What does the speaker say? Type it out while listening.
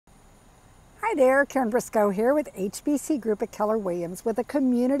Hi there, Karen Briscoe here with HBC Group at Keller Williams with a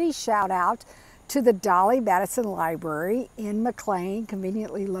community shout out to the Dolley Madison Library in McLean,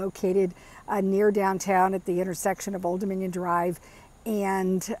 conveniently located near downtown at the intersection of Old Dominion Drive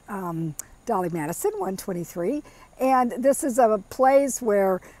and Dolley Madison 123. And this is a place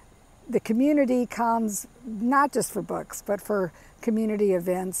where the community comes not just for books, but for community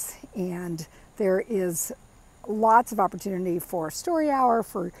events, and there is lots of opportunity for story hour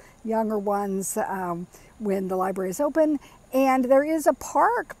for younger ones when the library is open. And there is a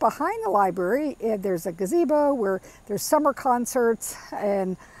park behind the library. There's a gazebo where there's summer concerts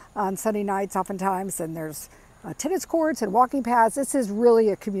and on Sunday nights oftentimes, and there's tennis courts and walking paths. This is really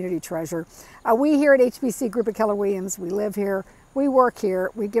a community treasure. We here at HBC Group at Keller Williams, we live here, we work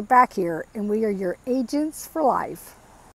here, we give back here, and we are your agents for life.